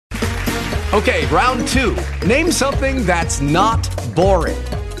Okay, round two. Name something that's not boring.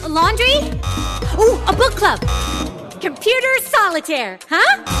 A laundry? Ooh, a book club. Computer solitaire,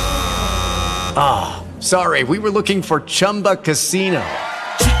 huh? Ah, sorry, we were looking for Chumba Casino.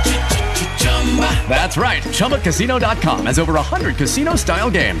 That's right, ChumbaCasino.com has over 100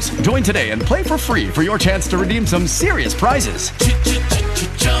 casino-style games. Join today and play for free for your chance to redeem some serious prizes.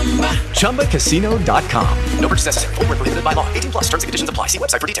 ChumbaCasino.com. No purchase necessary. Void where prohibited by law. 18 plus. Terms and conditions apply. See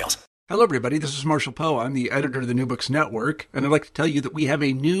website for details. Hello, everybody. This is Marshall Poe. I'm the editor of the New Books Network, and I'd like to tell you that we have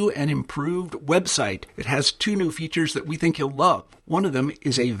a new and improved website. It has two new features that we think you'll love. One of them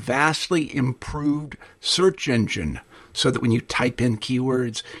is a vastly improved search engine, so that when you type in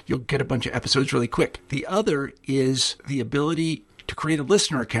keywords, you'll get a bunch of episodes really quick. The other is the ability to create a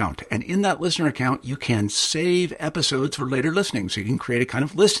listener account. And in that listener account, you can save episodes for later listening. So you can create a kind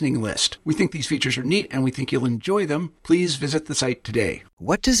of listening list. We think these features are neat and we think you'll enjoy them. Please visit the site today.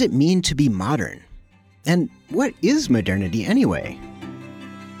 What does it mean to be modern? And what is modernity anyway?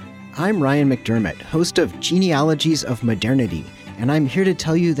 I'm Ryan McDermott, host of Genealogies of Modernity, and I'm here to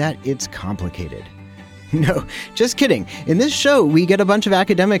tell you that it's complicated. No, just kidding. In this show, we get a bunch of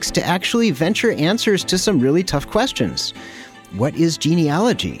academics to actually venture answers to some really tough questions. What is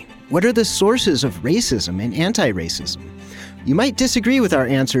genealogy? What are the sources of racism and anti-racism? You might disagree with our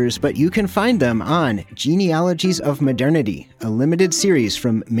answers, but you can find them on Genealogies of Modernity, a limited series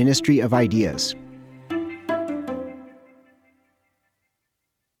from Ministry of Ideas.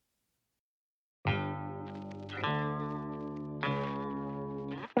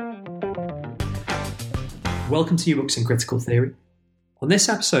 Welcome to New Books in Critical Theory. On this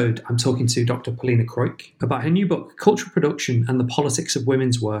episode, I'm talking to Dr. Polina Kroik about her new book, Cultural Production and the Politics of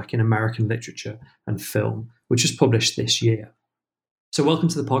Women's Work in American Literature and Film, which was published this year. So welcome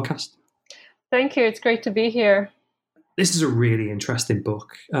to the podcast. Thank you. It's great to be here. This is a really interesting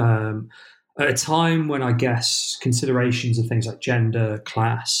book. At a time when I guess considerations of things like gender,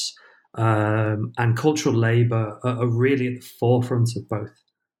 class, and cultural labour are really at the forefront of both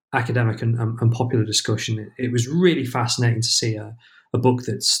academic and popular discussion. It was really fascinating to see a book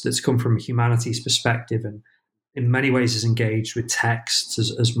that's come from a humanities perspective and in many ways is engaged with texts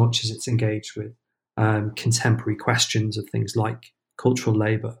as much as it's engaged with contemporary questions of things like cultural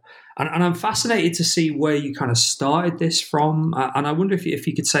labour. And I'm fascinated to see where you kind of started this from. And I wonder if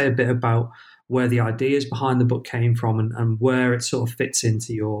you could say a bit about where the ideas behind the book came from and where it sort of fits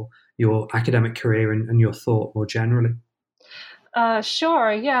into your academic career and your thought more generally.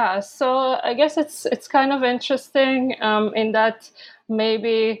 Sure, yeah. So I guess it's kind of interesting in that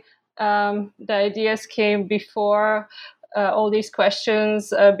maybe the ideas came before all these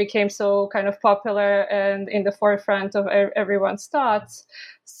questions became so kind of popular and in the forefront of everyone's thoughts.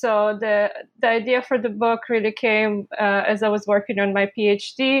 So the idea for the book really came as I was working on my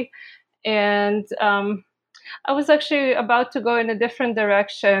PhD, and I was actually about to go in a different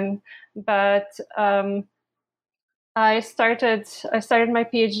direction, but I started my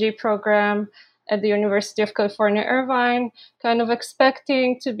PhD program at the University of California, Irvine, kind of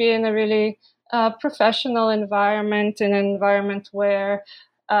expecting to be in a really professional environment, in an environment where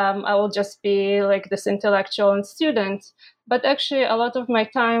I will just be like this intellectual and student. But actually, a lot of my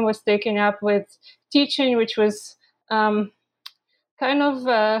time was taken up with teaching, which was kind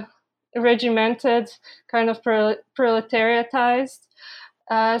of regimented, kind of proletariatized.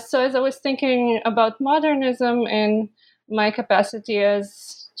 So as I was thinking about modernism in my capacity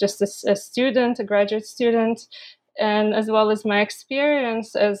as just a student, a graduate student, and as well as my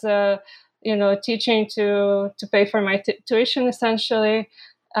experience as teaching to pay for my tuition, essentially,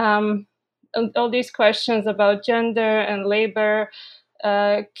 all these questions about gender and labor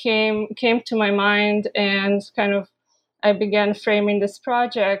came to my mind, and kind of I began framing this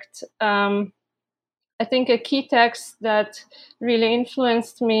project. I think a key text that really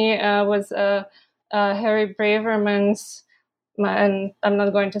influenced me was Harry Braverman's, and I'm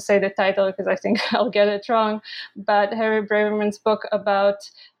not going to say the title because I think I'll get it wrong, but Harry Braverman's book about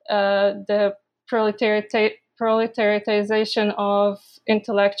the proletariatization of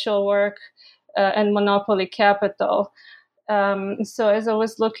intellectual work and monopoly capital. So as I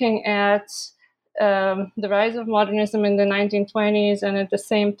was looking at the rise of modernism in the 1920s, and at the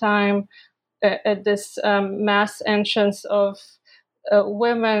same time, at this mass entrance of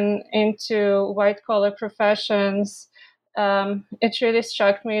women into white-collar professions, it really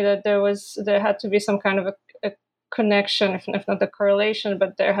struck me that there had to be some kind of a connection, if not a correlation,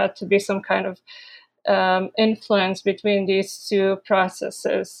 but there had to be some kind of influence between these two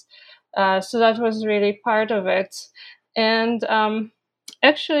processes. So that was really part of it. And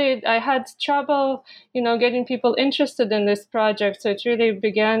actually, I had trouble, getting people interested in this project. So it really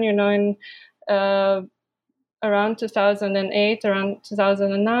began, in around 2008, around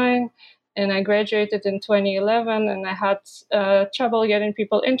 2009. And I graduated in 2011, and I had trouble getting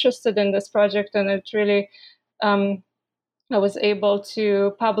people interested in this project. And it really, I was able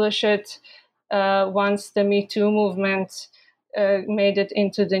to publish it once the Me Too movement made it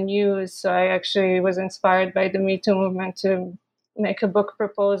into the news. So I actually was inspired by the Me Too movement to make a book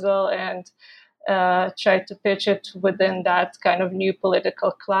proposal and try to pitch it within that kind of new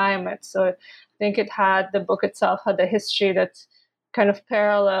political climate. So I think the book itself had a history that kind of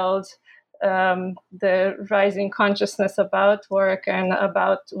paralleled the rising consciousness about work and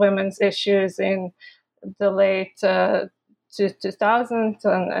about women's issues in the late 2000s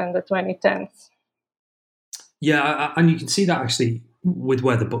and the 2010s. Yeah, and you can see that actually with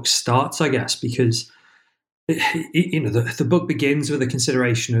where the book starts, I guess, because the book begins with a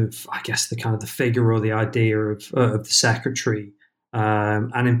consideration of, I guess, the kind of the figure or the idea of the secretary,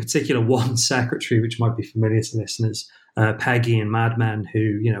 and in particular one secretary, which might be familiar to listeners, Peggy in Mad Men,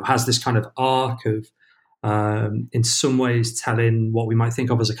 who has this kind of arc of, in some ways, telling what we might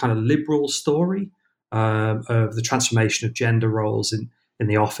think of as a kind of liberal story of the transformation of gender roles in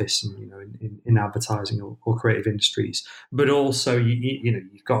the office and in advertising or creative industries, but also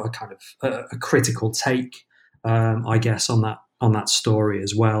you've got a kind of a critical take, I guess, on that story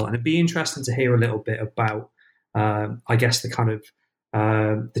as well. And it'd be interesting to hear a little bit about, I guess, the kind of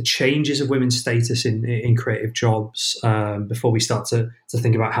the changes of women's status in creative jobs before we start to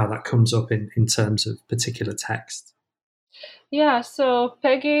think about how that comes up in terms of particular text. Yeah, so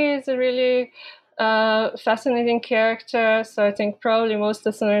Peggy is a really fascinating character. So I think probably most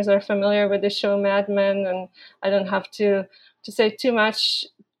listeners are familiar with the show Mad Men, and I don't have to say too much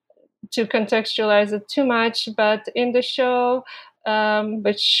to contextualize it too much. But in the show,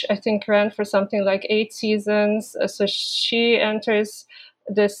 which I think ran for something like 8 seasons, so she enters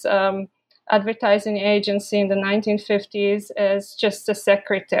this advertising agency in the 1950s as just a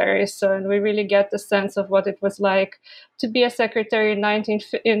secretary. So, and we really get the sense of what it was like to be a secretary in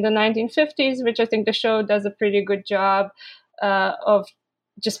the 1950s, which I think the show does a pretty good job of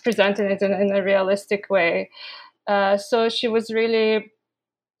just presenting it in a realistic way. So she was really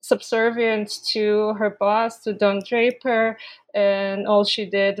subservient to her boss, to Don Draper, and all she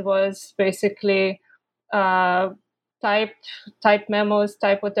did was basically type memos,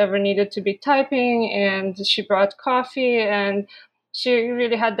 type whatever needed to be typing, and she brought coffee, and she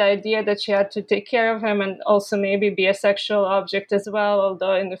really had the idea that she had to take care of him and also maybe be a sexual object as well,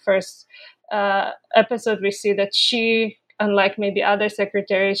 although in the first episode we see that she, unlike maybe other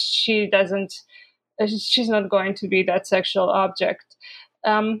secretaries, she's not going to be that sexual object.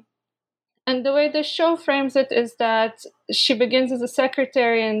 And the way the show frames it is that she begins as a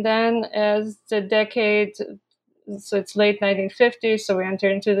secretary, and then as the decade, so it's late 1950s, so we enter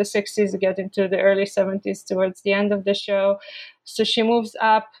into the 60s, get into the early 70s towards the end of the show. So she moves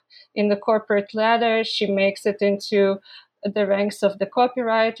up in the corporate ladder. She makes it into the ranks of the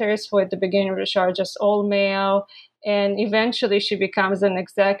copywriters, who at the beginning of the show are just all male, and eventually she becomes an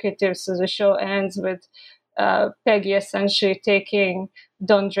executive. So the show ends with Peggy essentially taking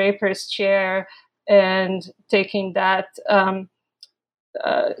Don Draper's chair and taking that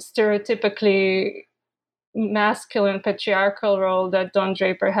stereotypically masculine patriarchal role that Don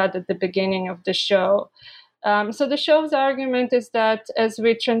Draper had at the beginning of the show. So the show's argument is that as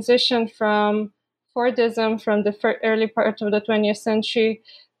we transition from Fordism, from the early part of the 20th century,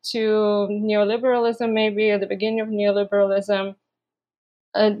 to neoliberalism, maybe at the beginning of neoliberalism,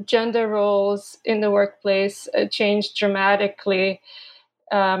 gender roles in the workplace changed dramatically.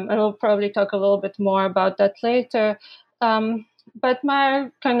 And we'll probably talk a little bit more about that later. But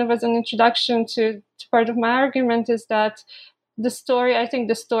my kind of as an introduction to part of my argument is that I think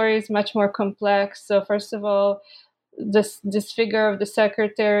the story is much more complex. So first of all, this figure of the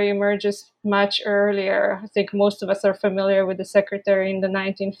secretary emerges much earlier. I think most of us are familiar with the secretary in the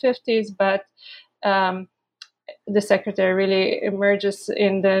 1950s, but the secretary really emerges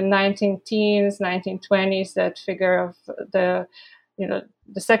in the 19-teens, 1920s, that figure of the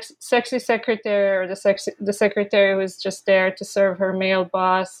sexy secretary, or the secretary who's just there to serve her male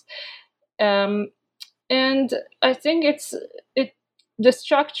boss. And I think the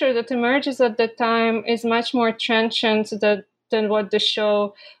structure that emerges at the time is much more trenchant than what the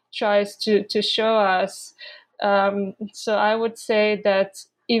show tries to show us. So I would say that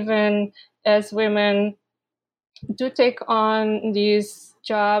even as women do take on these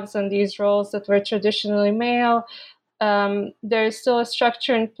jobs and these roles that were traditionally male, there is still a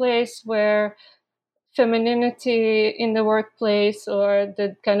structure in place where femininity in the workplace, or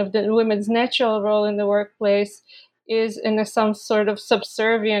the kind of the women's natural role in the workplace, is in some sort of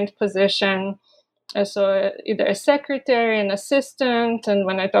subservient position. So either a secretary, an assistant, and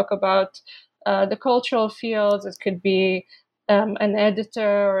when I talk about the cultural fields, it could be an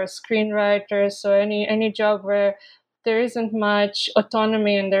editor or a screenwriter. So any job where there isn't much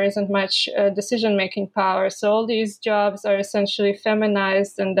autonomy and there isn't much decision-making power. So all these jobs are essentially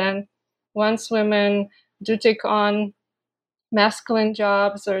feminized, and then once women do take on masculine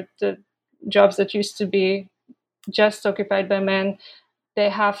jobs, or the jobs that used to be just occupied by men, they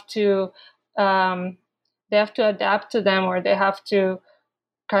have to adapt to them, or they have to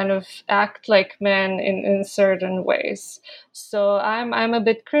kind of act like men in certain ways. So I'm a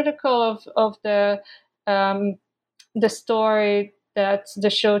bit critical of the story that the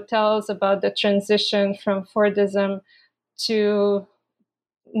show tells about the transition from Fordism to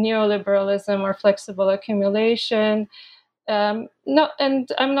neoliberalism or flexible accumulation. No, and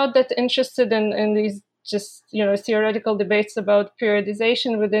I'm not that interested in these just theoretical debates about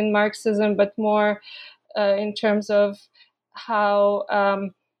periodization within Marxism, but more in terms of how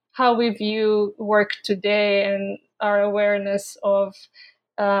we view work today, and our awareness of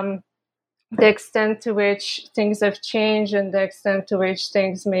the extent to which things have changed, and the extent to which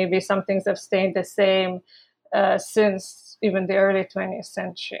some things have stayed the same since even the early 20th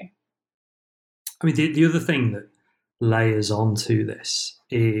century. I mean, the other thing that layers onto this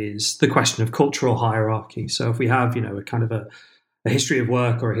is the question of cultural hierarchy. So if we have, a kind of a history of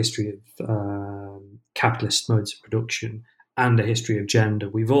work, or a history of capitalist modes of production, and a history of gender,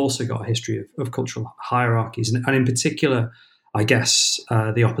 we've also got a history of cultural hierarchies. And in particular, I guess,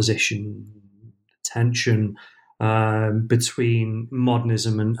 the opposition, tension between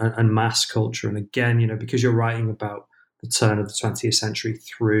modernism and mass culture. And again, because you're writing about the turn of the 20th century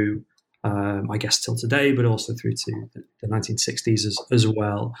through, I guess, till today, but also through to the 1960s as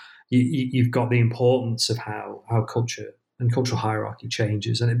well, you've got the importance of how culture and cultural hierarchy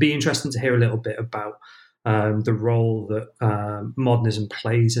changes. And it'd be interesting to hear a little bit about the role that modernism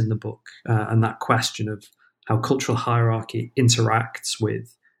plays in the book, and that question of how cultural hierarchy interacts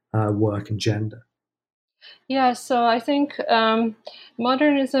with work and gender. Yeah, so I think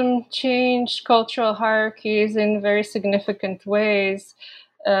modernism changed cultural hierarchies in very significant ways.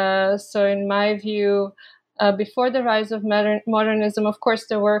 So in my view, before the rise of modernism, of course,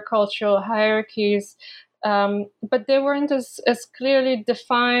 there were cultural hierarchies, but they weren't as clearly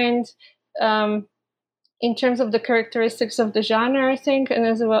defined in terms of the characteristics of the genre, I think,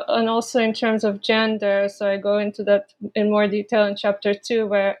 and also in terms of gender. So I go into that in more detail in chapter 2,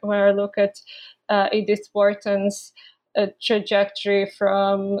 where I look at Edith Wharton's trajectory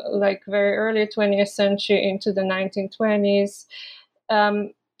from very early 20th century into the 1920s.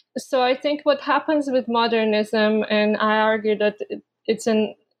 So I think what happens with modernism, and I argue that it's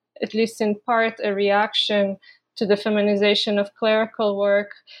at least in part a reaction to the feminization of clerical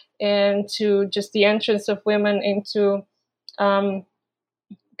work and to just the entrance of women into kind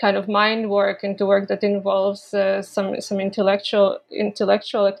of mind work, into work that involves some intellectual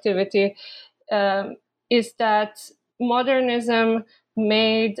activity, is that modernism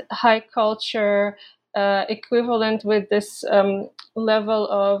made high culture equivalent with this level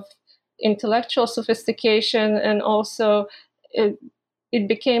of intellectual sophistication, and also it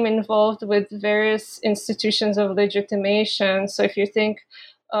became involved with various institutions of legitimation. So if you think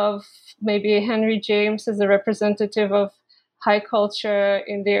of maybe Henry James as a representative of high culture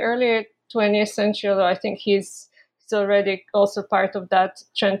in the early 20th century, although I think he's already also part of that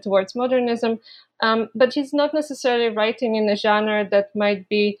trend towards modernism. But he's not necessarily writing in a genre that might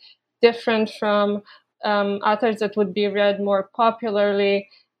be different from authors that would be read more popularly.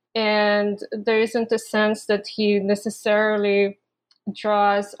 And there isn't a sense that he necessarily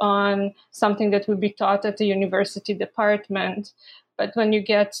draws on something that would be taught at the university department. But when you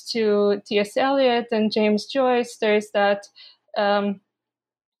get to T.S. Eliot and James Joyce, there's that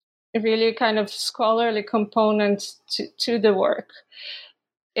really kind of scholarly component to the work.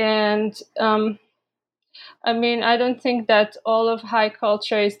 And I mean, I don't think that all of high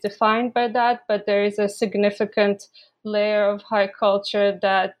culture is defined by that, but there is a significant layer of high culture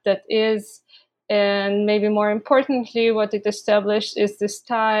that is. And maybe more importantly, what it established is this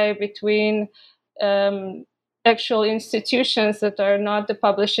tie between actual institutions that are not the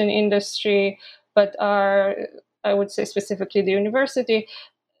publishing industry, but are, I would say specifically the university,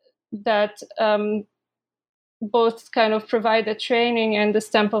 that both kind of provide the training and the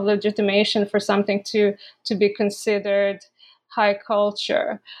stamp of legitimation for something to be considered high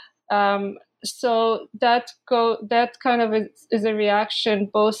culture. So that kind of is a reaction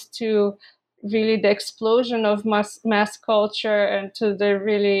both to really the explosion of mass culture and to the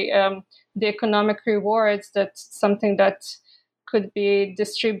really the economic rewards, that's something that could be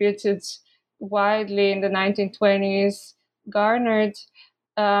distributed widely in the 1920s garnered.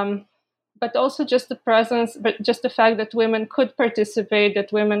 But also just the presence, but just the fact that women could participate,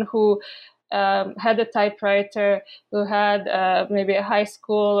 that women who had a typewriter, who had maybe a high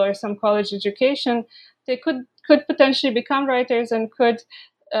school or some college education, they could potentially become writers and could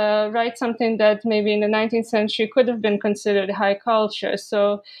write something that maybe in the 19th century could have been considered high culture.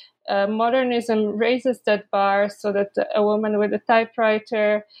 So modernism raises that bar so that a woman with a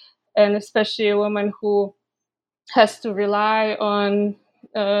typewriter, and especially a woman who has to rely on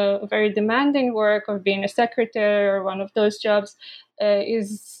very demanding work of being a secretary or one of those jobs,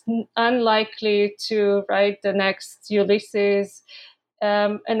 is unlikely to write the next Ulysses.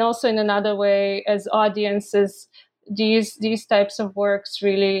 And also in another way, as audiences, these types of works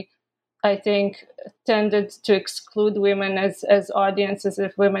really, I think, tended to exclude women as audiences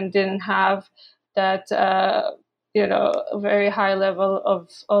if women didn't have that very high level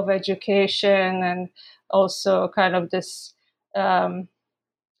of education, and also kind of this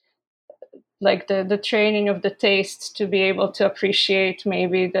like the training of the taste to be able to appreciate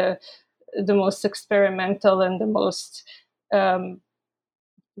maybe the most experimental and the most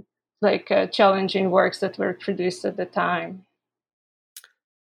challenging works that were produced at the time.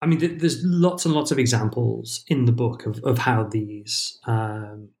 I mean, there's lots and lots of examples in the book of how these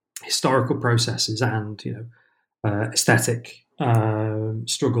historical processes and aesthetic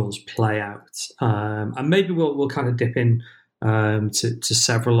struggles play out, and maybe we'll kind of dip in to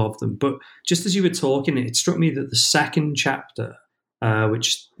several of them. But just as you were talking, it struck me that the second chapter,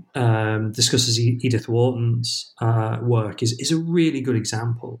 which discusses Edith Wharton's work, is a really good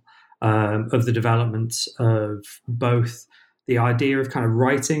example of the development of both the idea of kind of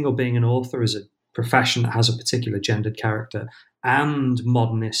writing or being an author as a profession that has a particular gendered character, and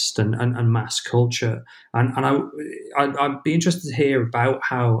modernist and mass culture. And I'd be interested to hear about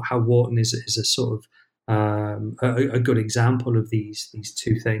how Wharton is a sort of a good example of these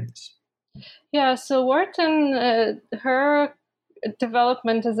two things. Yeah, so Wharton, her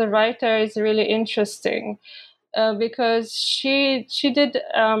development as a writer is really interesting because she did.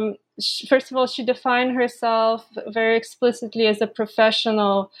 First of all, she defined herself very explicitly as a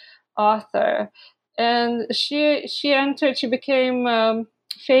professional author, and she became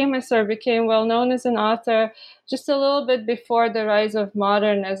famous or became well known as an author just a little bit before the rise of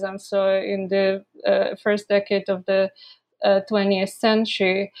modernism. So in the first decade of the 20th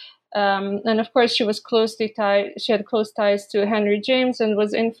century. And of course, she was closely tied. She had close ties to Henry James and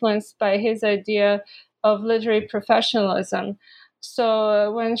was influenced by his idea of literary professionalism.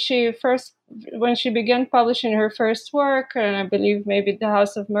 So when she began publishing her first work, and I believe maybe The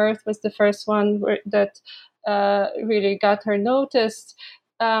House of Mirth was the first one that really got her noticed,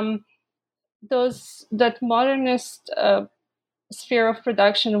 that modernist sphere of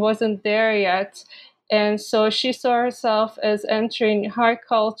production wasn't there yet. And so she saw herself as entering high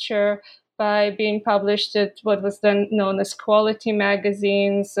culture by being published at what was then known as quality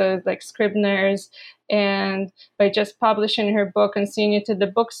magazines, like Scribner's, and by just publishing her book and seeing it at the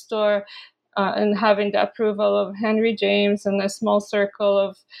bookstore and having the approval of Henry James and a small circle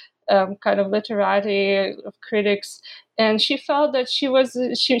of kind of literati, of critics. And she felt that she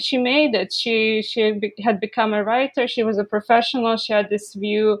made it. She had become a writer. She was a professional. She had this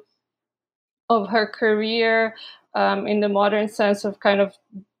view of her career in the modern sense of kind of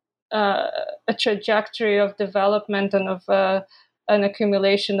a trajectory of development and of an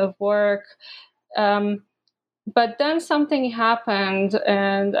accumulation of work. But then something happened,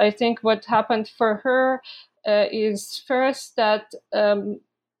 and I think what happened for her is first that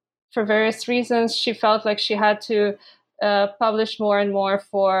for various reasons she felt like she had to publish more and more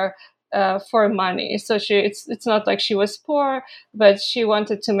for money. So it's not like she was poor, but she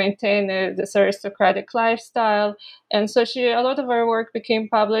wanted to maintain this aristocratic lifestyle, and so a lot of her work became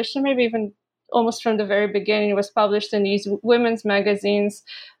published, and maybe even almost from the very beginning, it was published in these women's magazines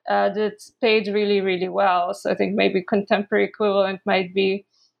that paid really, really well. So I think maybe contemporary equivalent might be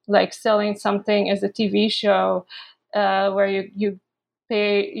like selling something as a TV show, where you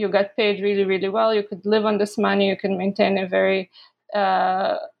got paid really, really well. You could live on this money. You can maintain a very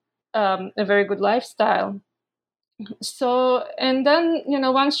good lifestyle. So, and then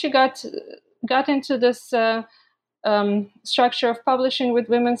once she got into this structure of publishing with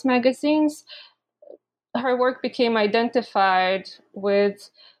women's magazines, her work became identified with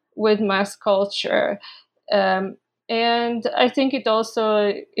mass culture, And I think it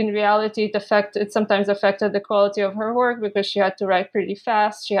also, in reality, it sometimes affected the quality of her work because she had to write pretty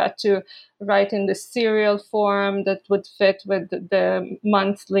fast. She had to write in the serial form that would fit with the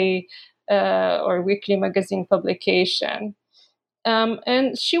monthly or weekly magazine publication.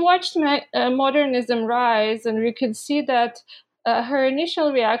 And she watched modernism rise, and we could see that her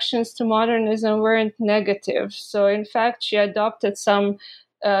initial reactions to modernism weren't negative. So, in fact, she adopted some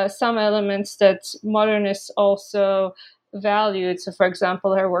elements that modernists also valued. So, for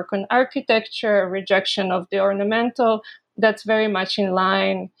example, her work on architecture, rejection of the ornamental, that's very much in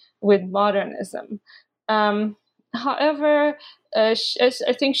line with modernism. However, I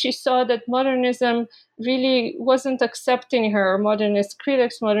think she saw that modernism really wasn't accepting her. Modernist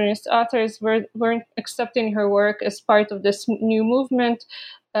critics, modernist authors weren't accepting her work as part of this new movement.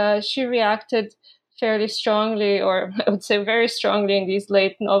 She reacted fairly strongly, or I would say very strongly, in these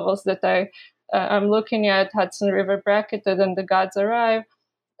late novels that I'm looking at, Hudson River Bracketed and The Gods Arrive.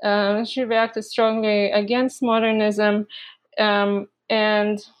 She reacted strongly against modernism,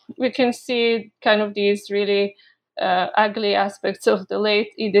 and we can see kind of these really ugly aspects of the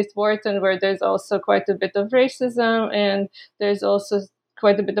late Edith Wharton, where there's also quite a bit of racism and there's also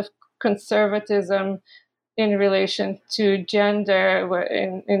quite a bit of conservatism in relation to gender, where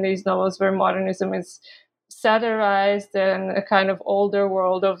in these novels where modernism is satirized and a kind of older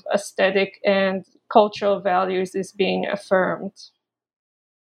world of aesthetic and cultural values is being affirmed.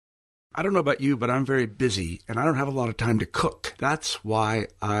 I don't know about you, but I'm very busy and I don't have a lot of time to cook. That's why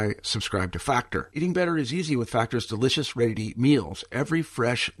I subscribe to Factor. Eating better is easy with Factor's delicious, ready-to-eat meals. Every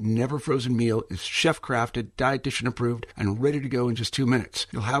fresh, never frozen meal is chef-crafted, dietitian approved, and ready to go in just 2 minutes.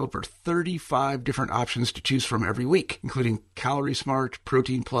 You'll have over 35 different options to choose from every week, including Calorie Smart,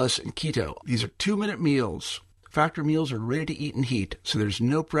 Protein Plus, and Keto. These are 2-minute meals. Factor meals are ready to eat and heat, so there's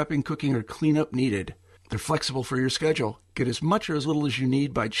no prepping, cooking, or cleanup needed. They're flexible for your schedule. Get as much or as little as you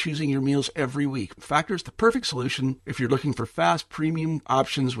need by choosing your meals every week. Factor is the perfect solution if you're looking for fast, premium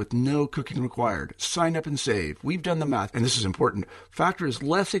options with no cooking required. Sign up and save. We've done the math, and this is important. Factor is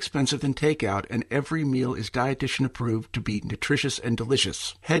less expensive than takeout, and every meal is dietitian approved to be nutritious and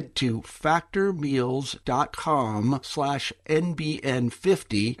delicious. Head to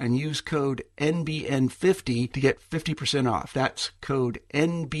factormeals.com/NBN50 and use code NBN50 to get 50% off. That's code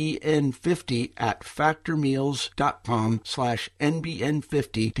NBN50 at factormeals.com/NBN50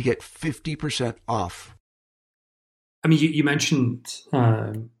 to get 50% off. I mean, you mentioned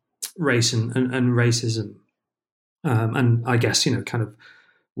race and racism, and I guess, kind of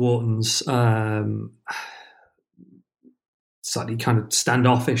Wharton's slightly kind of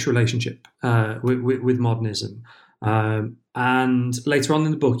standoffish relationship with modernism. And later on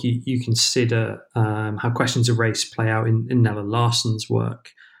in the book, you consider how questions of race play out in Nella Larsen's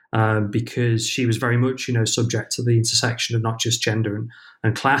work. Because she was very much, subject to the intersection of not just gender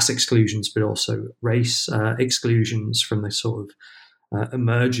and class exclusions, but also race exclusions from the sort of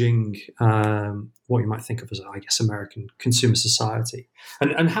emerging, what you might think of as, I guess, American consumer society.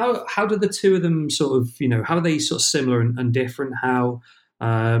 And how do the two of them sort of, how are they sort of similar and different? How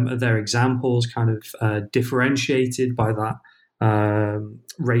are their examples kind of differentiated by that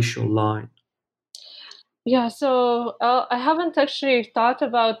racial line? Yeah, so I haven't actually thought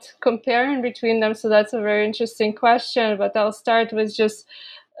about comparing between them, so that's a very interesting question. But I'll start with just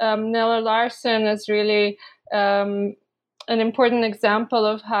Nella Larsen as really an important example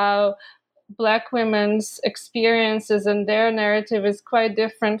of how Black women's experiences and their narrative is quite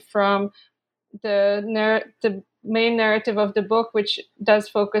different from the main narrative of the book, which does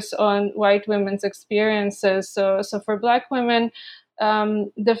focus on white women's experiences. So for Black women,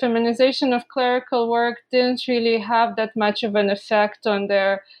 the feminization of clerical work didn't really have that much of an effect on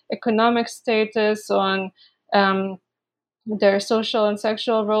their economic status, on their social and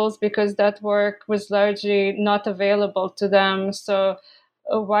sexual roles, because that work was largely not available to them. So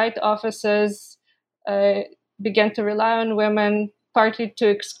white offices began to rely on women partly to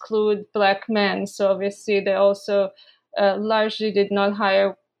exclude Black men. So obviously they also largely did not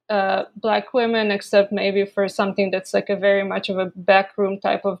hire Black women, except maybe for something that's like a very much of a backroom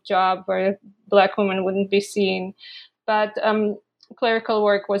type of job where Black women wouldn't be seen. But clerical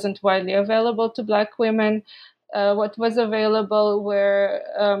work wasn't widely available to Black women. What was available were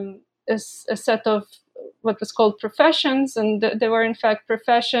a set of what was called professions, and they were in fact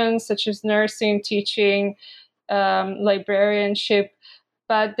professions such as nursing, teaching, librarianship,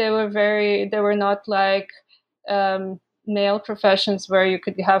 but they were not like male professions where you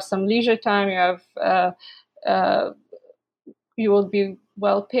could have some leisure time, you will be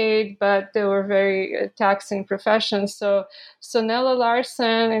well paid, but they were very taxing professions. So Nella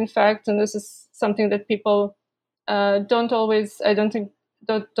Larsen, in fact, and this is something that people don't always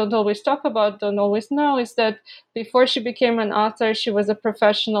talk about, don't always know, is that before she became an author, she was a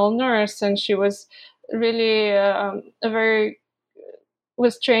professional nurse, and she was really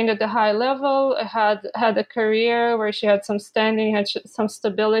was trained at a high level, had a career where she had some standing, had some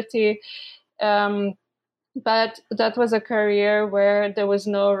stability. But that was a career where there was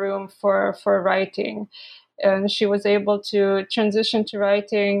no room for writing. And she was able to transition to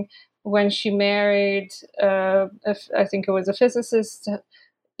writing when she married, I think it was a physicist,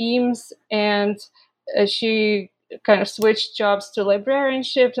 Eames, and she kind of switched jobs to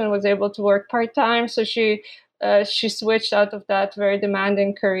librarianship and was able to work part-time. So she switched out of that very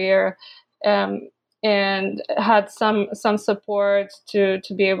demanding career, and had some support to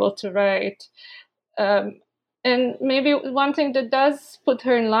be able to write. And maybe one thing that does put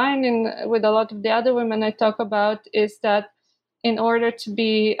her in line with a lot of the other women I talk about is that in order to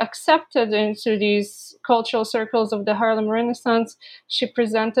be accepted into these cultural circles of the Harlem Renaissance, she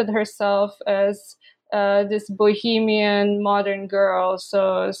presented herself as this bohemian modern girl.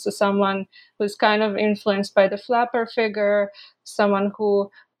 So someone who's kind of influenced by the flapper figure, someone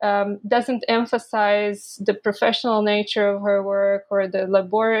who doesn't emphasize the professional nature of her work or the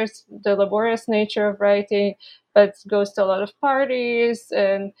laborious nature of writing, but goes to a lot of parties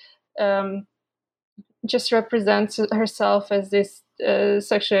and just represents herself as this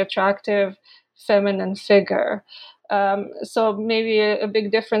sexually attractive feminine figure. So maybe a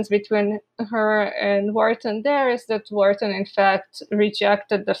big difference between her and Wharton there is that Wharton, in fact,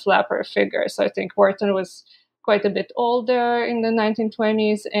 rejected the flapper figure. So I think Wharton was quite a bit older in the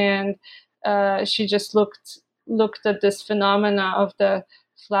 1920s, and she just looked at this phenomena of the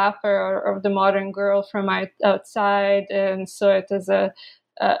flapper or of the modern girl from outside, and saw it as a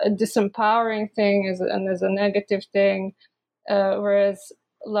disempowering thing and as a negative thing, whereas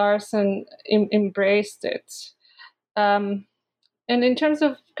Larson embraced it. And in terms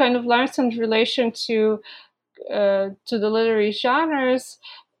of kind of Larson's relation to the literary genres,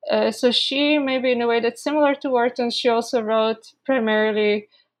 so she, maybe in a way that's similar to Wharton, she also wrote primarily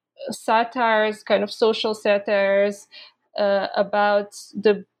satires, kind of social satires about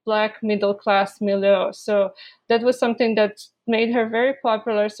the Black middle class milieu. So that was something that made her very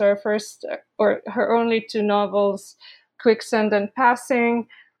popular. So her first or her only two novels, Quicksand and Passing,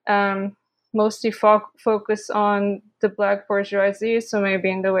 mostly focus on the Black bourgeoisie. So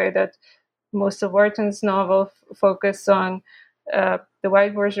maybe in the way that most of Wharton's novels focus on the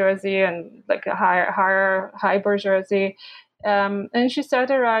white bourgeoisie and like a high bourgeoisie. And she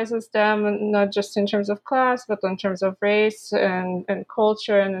satirizes them not just in terms of class, but in terms of race and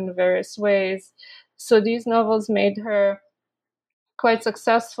culture and in various ways. So these novels made her quite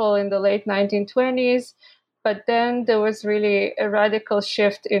successful in the late 1920s. But then there was really a radical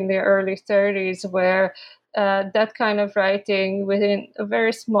shift in the early 30s where that kind of writing within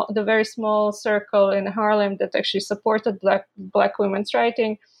the very small circle in Harlem that actually supported Black women's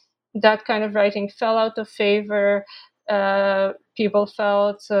writing, that kind of writing fell out of favor. People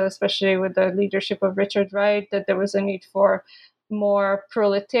felt, especially with the leadership of Richard Wright, that there was a need for more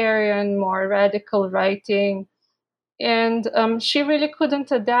proletarian, more radical writing. And she really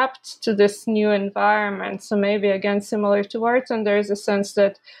couldn't adapt to this new environment. So maybe, again, similar to Wharton, there's a sense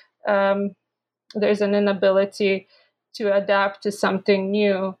that there's an inability to adapt to something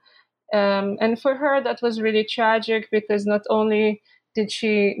new. And for her, that was really tragic because not only did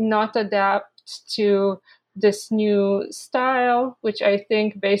she not adapt to this new style, which I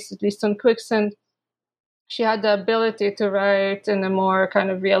think, based at least on Quicksand, she had the ability to write in a more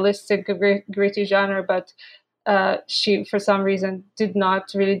kind of realistic, gritty genre, but she, for some reason, did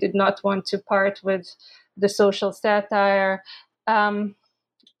not want to part with the social satire.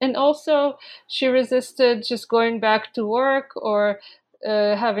 And also, she resisted just going back to work or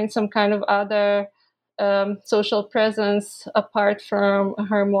having some kind of other social presence apart from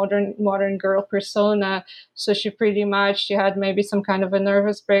her modern girl persona. So she had maybe some kind of a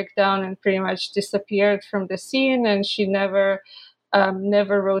nervous breakdown and pretty much disappeared from the scene. And she never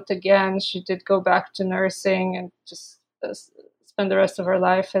wrote again. She did go back to nursing and just spend the rest of her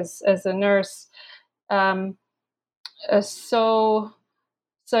life as a nurse. So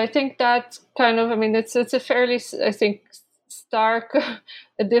I think that kind of, it's a fairly, I think, stark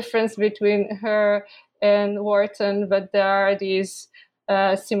difference between her and Wharton, but there are these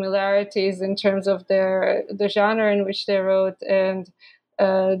similarities in terms of the genre in which they wrote and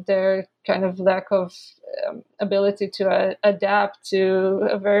their kind of lack of ability to adapt to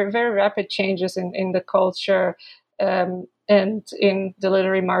very, very rapid changes in the culture and in the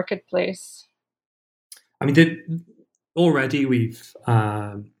literary marketplace. Already we've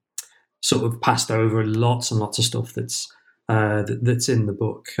sort of passed over lots and lots of stuff that's in the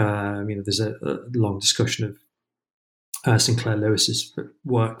book. There's a long discussion of Sinclair Lewis's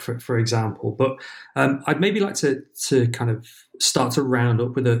work, for example. But I'd maybe like to kind of start to round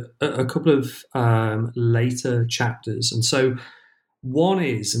up with a couple of later chapters. And so one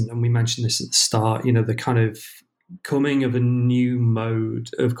is, and we mentioned this at the start, the kind of coming of a new mode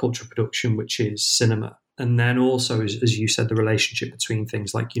of cultural production, which is cinema. And then also, as you said, the relationship between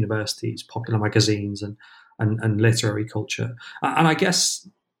things like universities, popular magazines, and literary culture. And I guess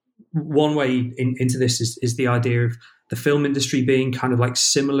one way into this is the idea of the film industry being kind of like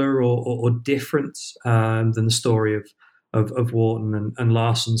similar or different than the story of Wharton and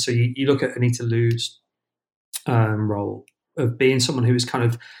Larson. So you look at Anita Lou's role of being someone who was kind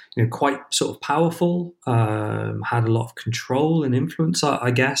of quite sort of powerful, had a lot of control and influence, I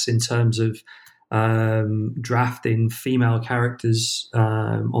guess, in terms of drafting female characters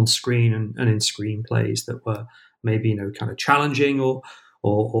on screen and in screenplays that were maybe kind of challenging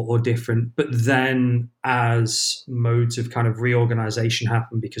or different. But then as modes of kind of reorganization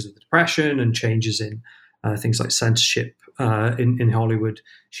happen because of the Depression and changes in things like censorship in Hollywood,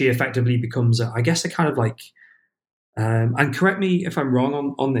 she effectively becomes a kind of like and correct me if I'm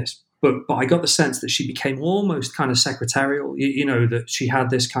wrong on this, but I got the sense that she became almost kind of secretarial, that she had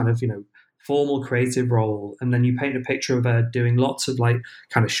this kind of formal creative role, and then you paint a picture of her doing lots of like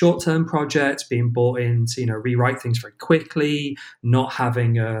kind of short-term projects, being brought in to rewrite things very quickly, not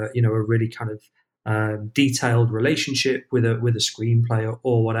having a really kind of detailed relationship with a screenplay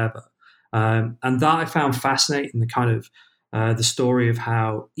or whatever, and that I found fascinating, the kind of the story of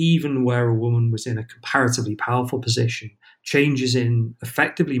how even where a woman was in a comparatively powerful position, changes in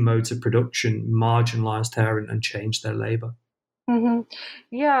effectively modes of production marginalized her and changed their labor. Mm-hmm.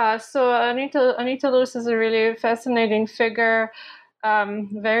 Yeah, so Anita Loos is a really fascinating figure,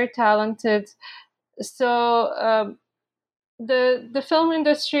 very talented. So the film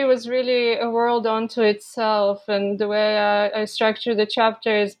industry was really a world unto itself, and the way I structure the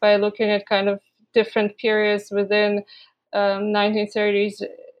chapter is by looking at kind of different periods within 1930s,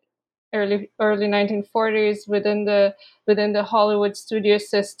 early 1940s within the Hollywood studio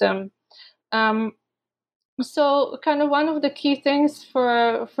system. So kind of one of the key things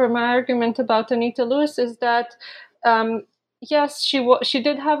for my argument about Anita Loos is that yes, she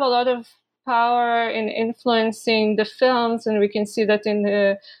did have a lot of power in influencing the films, and we can see that in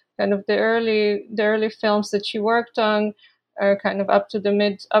the kind of the early films that she worked on are kind of up to the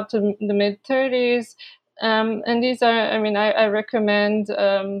mid 30s, and these are, I recommend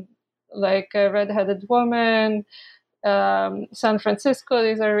like Red-Headed Woman, San Francisco.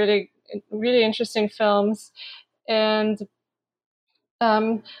 These are really interesting films, and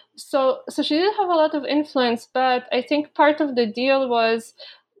so she did have a lot of influence, but I think part of the deal was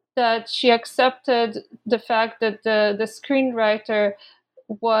that she accepted the fact that the screenwriter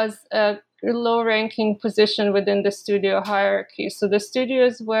was a low-ranking position within the studio hierarchy. So the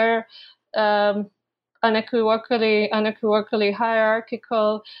studios were unequivocally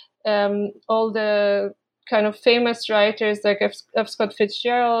hierarchical. All the kind of famous writers like F. Scott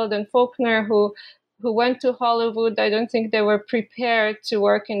Fitzgerald and Faulkner who went to Hollywood, I don't think they were prepared to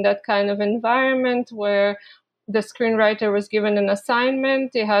work in that kind of environment where the screenwriter was given an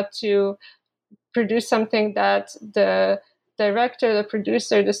assignment. They had to produce something that the director, the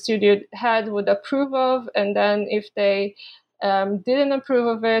producer, the studio head would approve of. And then if they didn't approve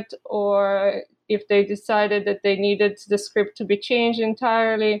of it, or if they decided that they needed the script to be changed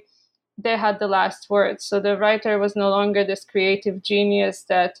entirely, they had the last word. So the writer was no longer this creative genius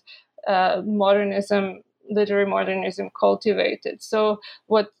that literary modernism cultivated. So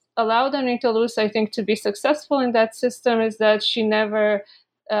what allowed Anita Loos, I think, to be successful in that system is that she never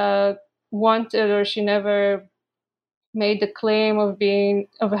wanted, or she never made the claim of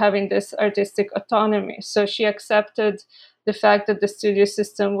having this artistic autonomy. So she accepted the fact that the studio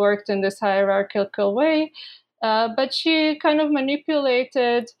system worked in this hierarchical way, but she kind of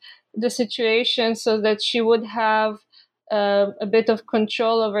manipulated the situation so that she would have a bit of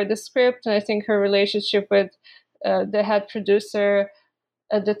control over the script. And I think her relationship with the head producer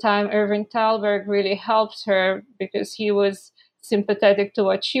at the time, Irving Thalberg, really helped her because he was sympathetic to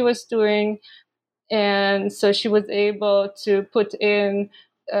what she was doing. And so she was able to put in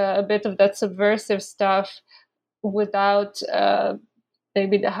a bit of that subversive stuff without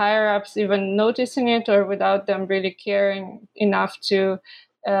maybe the higher-ups even noticing it, or without them really caring enough to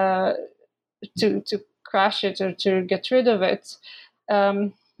crash it or to get rid of it.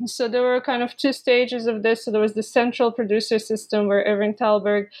 So there were kind of two stages of this. So there was the central producer system where Irving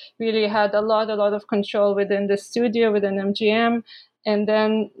Thalberg really had a lot of control within the studio, within MGM. And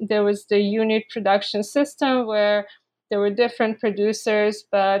then there was the unit production system where there were different producers,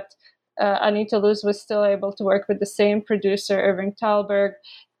 but Anita Loos was still able to work with the same producer, Irving Thalberg.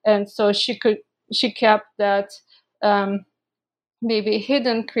 And so she kept that maybe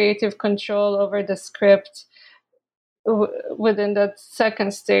hidden creative control over the script within that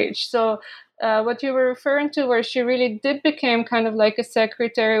second stage. So what you were referring to, where she really did become kind of like a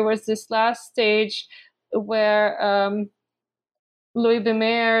secretary, was this last stage where Louis B.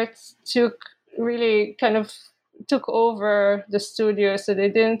 Mayer took over the studio. So he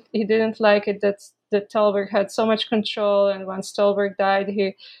didn't like it that Thalberg had so much control, and once Thalberg died,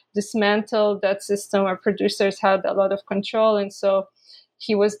 he dismantled that system where producers had a lot of control, and so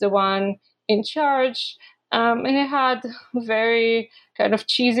he was the one in charge. And he had very kind of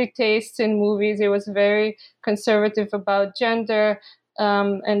cheesy tastes in movies. He was very conservative about gender.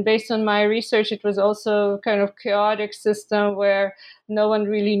 And based on my research, it was also kind of chaotic system where no one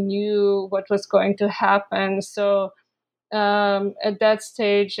really knew what was going to happen. So at that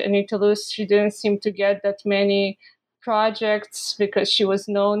stage, Anita Loos, she didn't seem to get that many projects because she was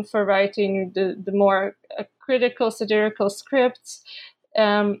known for writing the more critical, satirical scripts.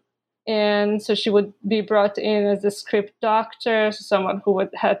 And so she would be brought in as a script doctor, someone who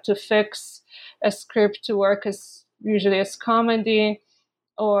had to fix a script to work usually as comedy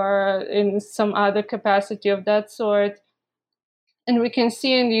or in some other capacity of that sort. And we can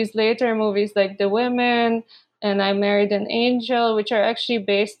see in these later movies like The Women and I Married an Angel, which are actually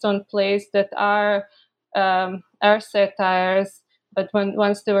based on plays that are satires, but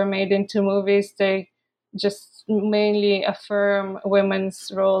once they were made into movies, they just mainly affirm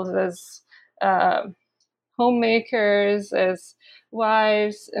women's roles as homemakers, as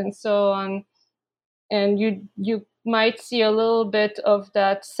wives, and so on. And you might see a little bit of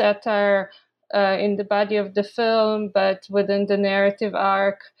that satire in the body of the film, but within the narrative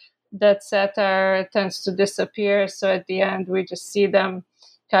arc, that satire tends to disappear. So at the end, we just see them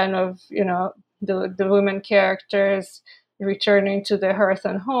kind of, the women characters returning to the hearth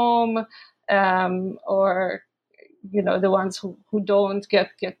and home, or the ones who don't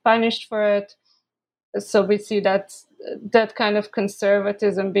get punished for it. So we see that kind of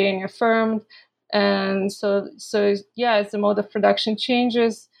conservatism being affirmed. And so yeah, as the mode of production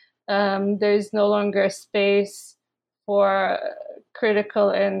changes, there is no longer a space for critical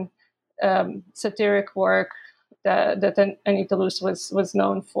and satiric work that Anita Loos was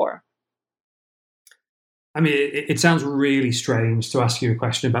known for. I mean, it sounds really strange to ask you a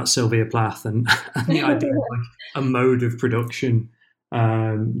question about Sylvia Plath and the idea of like a mode of production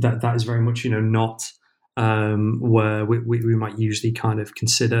that is very much, not where we might usually kind of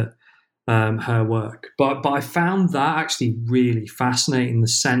consider her work. But I found that actually really fascinating, the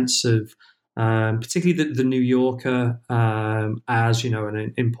sense of particularly the New Yorker as,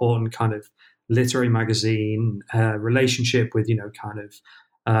 an important kind of literary magazine, relationship with, kind of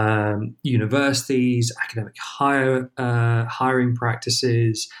universities, academic hiring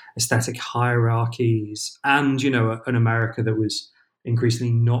practices, aesthetic hierarchies, and an America that was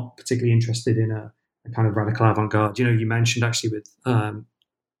increasingly not particularly interested in a kind of radical avant-garde. You mentioned actually with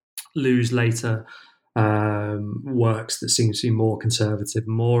Loos later works that seem to be more conservative,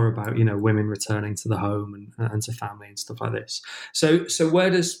 more about women returning to the home and to family and stuff like this. So where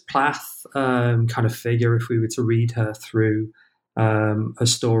does Plath kind of figure if we were to read her through a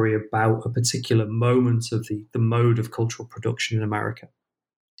story about a particular moment of the mode of cultural production in America?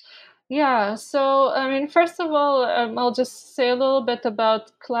 Yeah, so I mean, first of all, I'll just say a little bit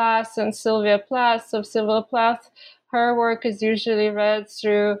about class and Sylvia Plath. So Sylvia Plath, her work is usually read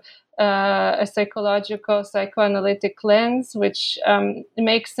through a psychoanalytic lens, which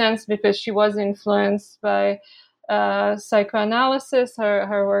makes sense because she was influenced by psychoanalysis.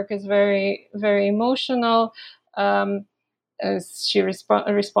 Her work is very, very emotional. As she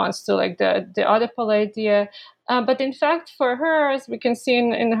responds to like the Oedipal idea. But in fact, for her, as we can see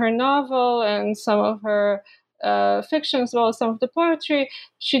in her novel and some of her fiction as well as some of the poetry,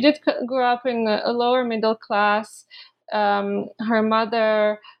 she did grow up in a lower middle class. Her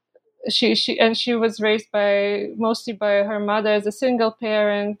mother, she was raised mostly by her mother as a single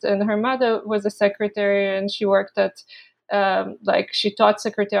parent, and her mother was a secretary, and she worked at she taught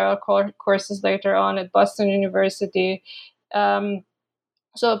secretarial courses later on at Boston University.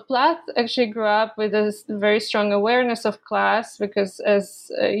 So Plath actually grew up with a very strong awareness of class because as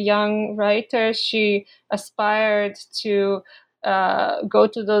a young writer, she aspired to go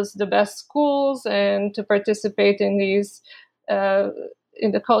to the best schools and to participate in these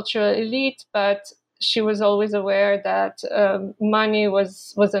in the cultural elite. But she was always aware that money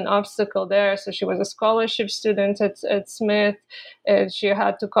was an obstacle there. So she was a scholarship student at Smith, and she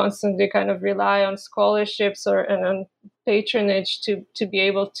had to constantly kind of rely on scholarships and on patronage to be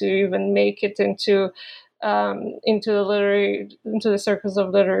able to even make it into the circles of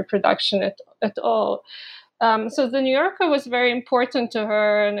literary production at all. So the New Yorker was very important to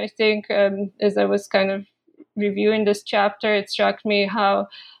her, and I think as I was kind of reviewing this chapter, it struck me how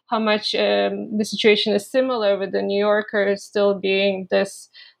much the situation is similar, with the New Yorker still being this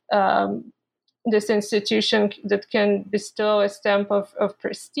institution that can bestow a stamp of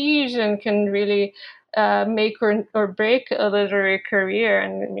prestige and can really make or break a literary career.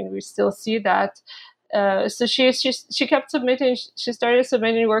 And I mean, we still see that. So she kept submitting. She started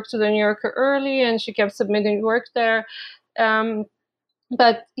submitting work to the New Yorker early, and she kept submitting work there.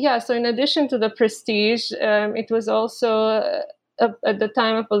 But yeah, so in addition to the prestige, it was also at the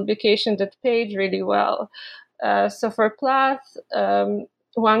time of publication that paid really well. So for Plath,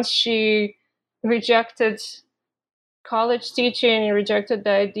 once she rejected college teaching, rejected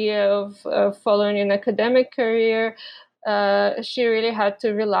the idea of following an academic career, she really had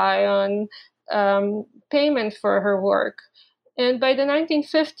to rely on payment for her work. And by the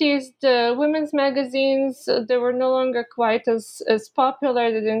 1950s, the women's magazines, they were no longer quite as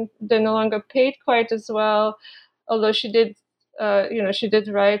popular. They no longer paid quite as well. Although she did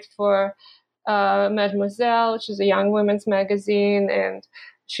write for Mademoiselle, which is a young women's magazine, and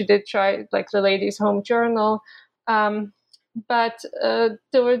she did try like the Ladies' Home Journal. But there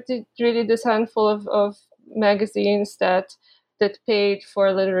were really this handful of magazines that paid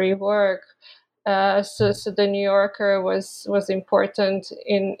for literary work. So the New Yorker was important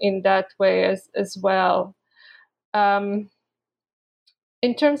in that way as well. In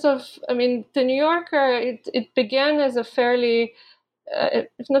terms of, I mean, the New Yorker, it began as a fairly,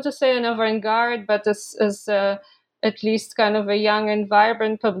 if not to say an avant-garde, but as at least kind of a young and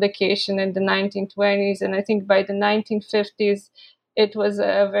vibrant publication in the 1920s. And I think by the 1950s, it was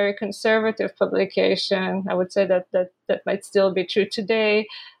a very conservative publication. I would say that might still be true today.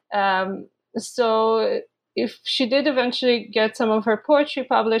 So if she did eventually get some of her poetry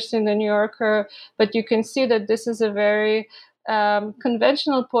published in the New Yorker, but you can see that this is a very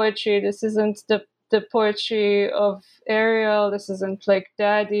conventional poetry. This isn't the poetry of Ariel. This isn't like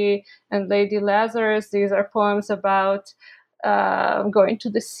Daddy and Lady Lazarus. These are poems about going to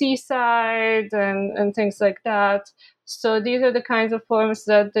the seaside and things like that. So these are the kinds of poems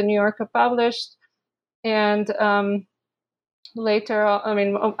that the New Yorker published. And later, I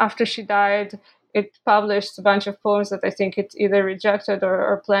mean, after she died, it published a bunch of poems that I think it either rejected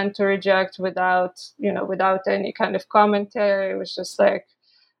or planned to reject without any kind of commentary. It was just like,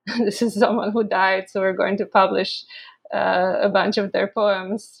 this is someone who died, so we're going to publish a bunch of their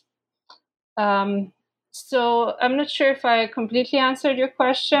poems. So I'm not sure if I completely answered your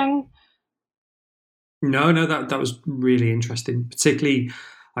question. No, that was really interesting. Particularly,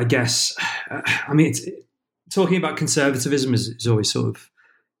 I guess, I mean, talking about conservatism is always sort of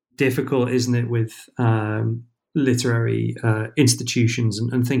difficult, isn't it, with literary institutions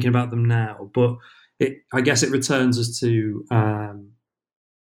and thinking about them now. But I guess it returns us to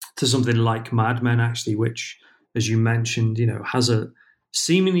something like Mad Men, actually, which, as you mentioned, has a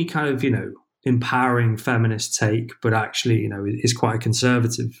seemingly kind of, empowering feminist take, but actually, is quite a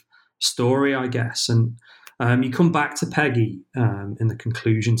conservative story, I guess. And you come back to Peggy in the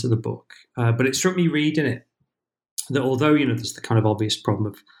conclusion to the book. But it struck me reading it that although, there's the kind of obvious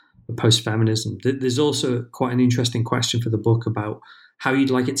problem of post-feminism, there's also quite an interesting question for the book about how you'd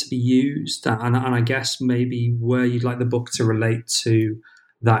like it to be used, and I guess maybe where you'd like the book to relate to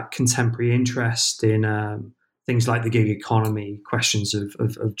that contemporary interest in things like the gig economy, questions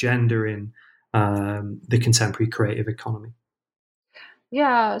of gender in the contemporary creative economy.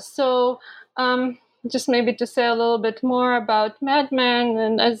 Yeah, so just maybe to say a little bit more about Mad Men,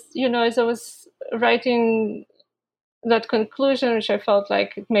 and as I was writing that conclusion, which I felt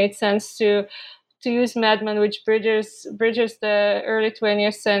like it made sense to use Mad Men, which bridges the early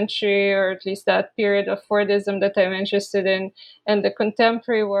 20th century, or at least that period of Fordism that I'm interested in, and the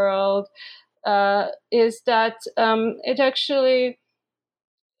contemporary world, is that it actually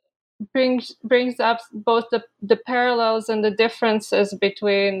brings up both the parallels and the differences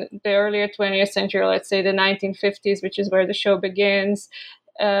between the earlier 20th century, let's say the 1950s, which is where the show begins,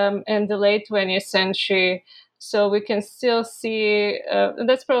 and the late 20th century. So we can still see, and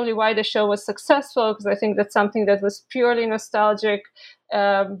that's probably why the show was successful, because I think that's something that was purely nostalgic,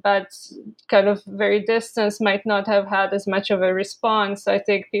 but kind of very distant, might not have had as much of a response. I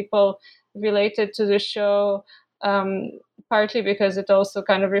think people related to the show partly because it also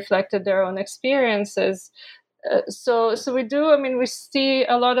kind of reflected their own experiences. So we do. I mean, we see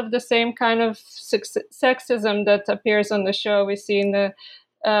a lot of the same kind of sexism that appears on the show. We see in the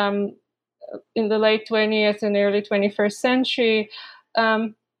late 20th and early 21st century.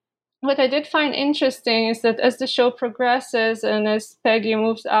 What I did find interesting is that as the show progresses and as Peggy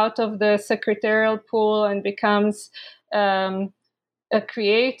moves out of the secretarial pool and becomes a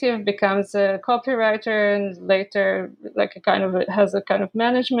creative, becomes a copywriter, and later has a kind of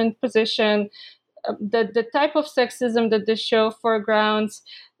management position, the type of sexism that the show foregrounds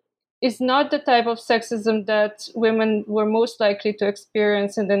is not the type of sexism that women were most likely to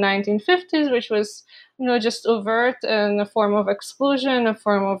experience in the 1950s, which was, just overt and a form of exclusion, a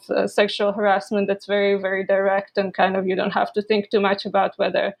form of sexual harassment that's very, very direct, and kind of you don't have to think too much about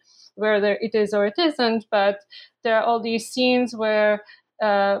whether it is or it isn't. But there are all these scenes where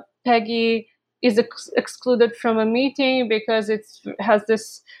Peggy is excluded from a meeting because it has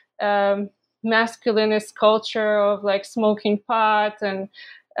this masculinist culture of like smoking pot and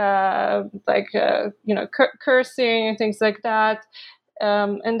cursing and things like that.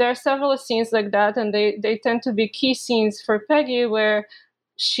 And there are several scenes like that, and they tend to be key scenes for Peggy, where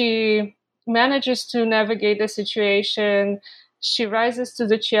she manages to navigate the situation. She rises to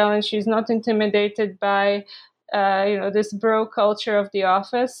the challenge. She's not intimidated by this bro culture of the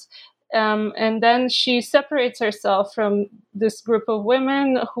office. And then she separates herself from this group of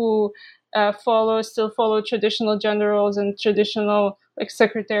women who still follow traditional gender roles and traditional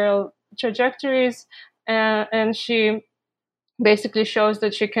secretarial trajectories, and she basically shows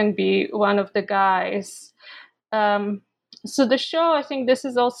that she can be one of the guys. So the show, I think this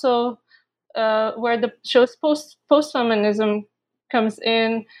is also where the show's post-feminism comes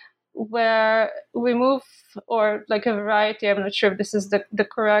in, where we move, or like a variety, I'm not sure if this is the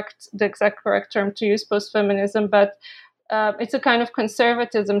exact correct term to use, post-feminism, but it's a kind of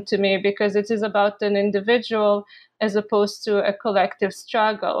conservatism to me, because it is about an individual as opposed to a collective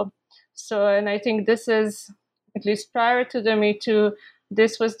struggle. So, and I think this is, at least prior to the Me Too,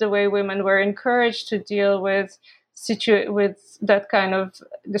 this was the way women were encouraged to deal with that kind of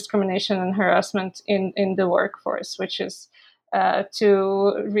discrimination and harassment in the workforce, which is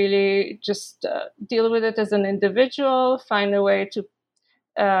to really just deal with it as an individual, find a way to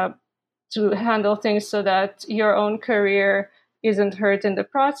handle things so that your own career isn't hurt in the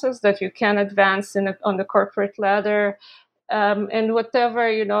process, that you can advance on the corporate ladder, and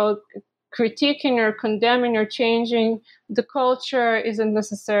whatever, critiquing or condemning or changing the culture isn't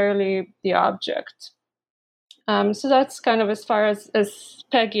necessarily the object. So that's kind of as far as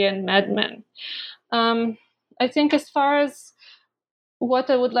Peggy and Mad Men. I think as far as what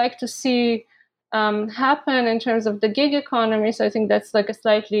I would like to see happen in terms of the gig economy, so I think that's like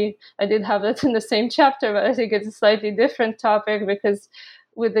I did have that in the same chapter, but I think it's a slightly different topic, because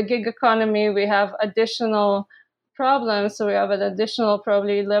with the gig economy, we have additional problems. So we have an additional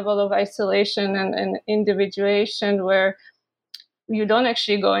probably level of isolation and individuation, where you don't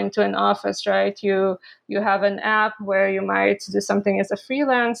actually go into an office, right? You have an app where you might do something as a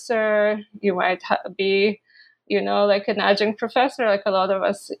freelancer. You might be, like an adjunct professor, like a lot of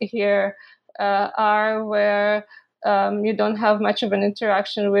us here are, where you don't have much of an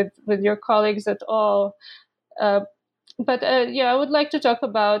interaction with your colleagues at all. But I would like to talk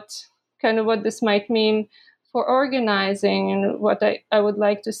about kind of what this might mean for organizing, and what I would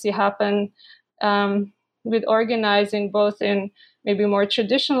like to see happen with organizing, both in maybe more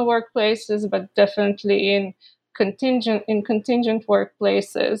traditional workplaces, but definitely in contingent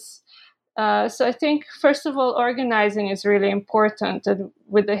workplaces. So I think, first of all, organizing is really important. And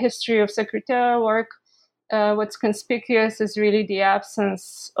with the history of secretarial work, what's conspicuous is really the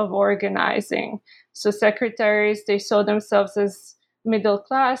absence of organizing. So secretaries, they saw themselves as middle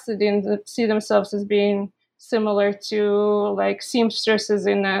class. They didn't see themselves as being similar to like seamstresses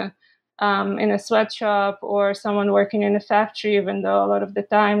in a sweatshop, or someone working in a factory, even though a lot of the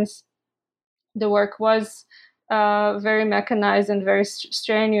times the work was very mechanized and very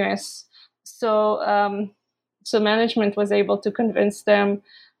strenuous. So management was able to convince them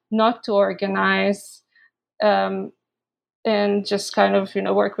not to organize and just kind of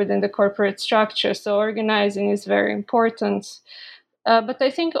work within the corporate structure. So organizing is very important. But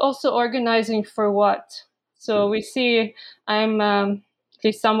I think also organizing for what? So we see I'm at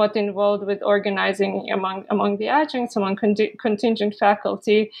least somewhat involved with organizing among the adjuncts, among contingent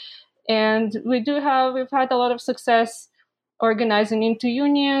faculty. And we've had a lot of success organizing into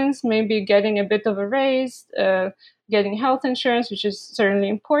unions, maybe getting a bit of a raise, getting health insurance, which is certainly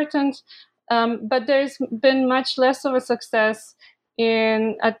important. But there's been much less of a success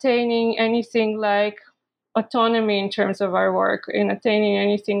in attaining anything like autonomy in terms of our work, in attaining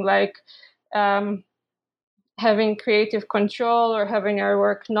anything like having creative control or having our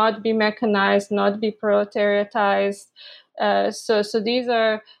work not be mechanized, not be proletariatized. So these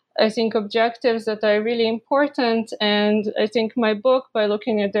are, I think, objectives that are really important. And I think my book, by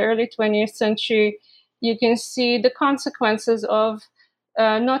looking at the early 20th century, you can see the consequences of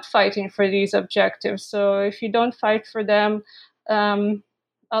not fighting for these objectives. So if you don't fight for them,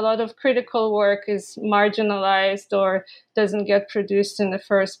 a lot of critical work is marginalized or doesn't get produced in the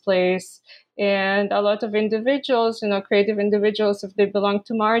first place. And a lot of individuals, creative individuals, if they belong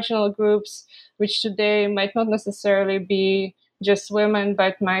to marginal groups, which today might not necessarily be just women,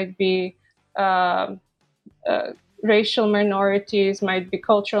 but might be racial minorities, might be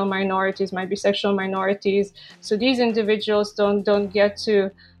cultural minorities, might be sexual minorities. So these individuals don't get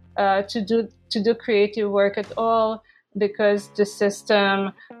to do creative work at all, because the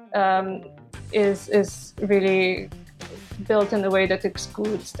system is really built in a way that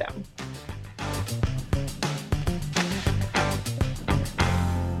excludes them.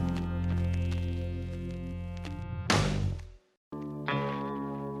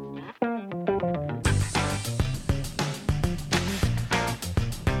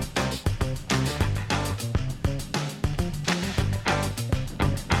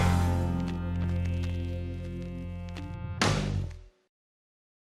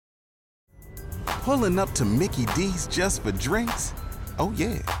 Pulling up to Mickey D's just for drinks? Oh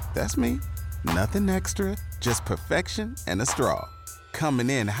yeah, that's me. Nothing extra, just perfection and a straw. Coming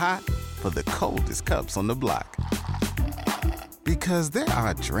in hot for the coldest cups on the block. Because there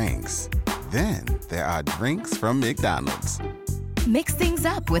are drinks. Then there are drinks from McDonald's. Mix things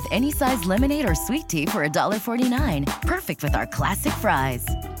up with any size lemonade or sweet tea for $1.49. Perfect with our classic fries.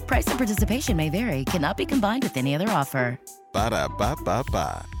 Price and participation may vary. Cannot be combined with any other offer.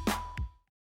 Ba-da-ba-ba-ba.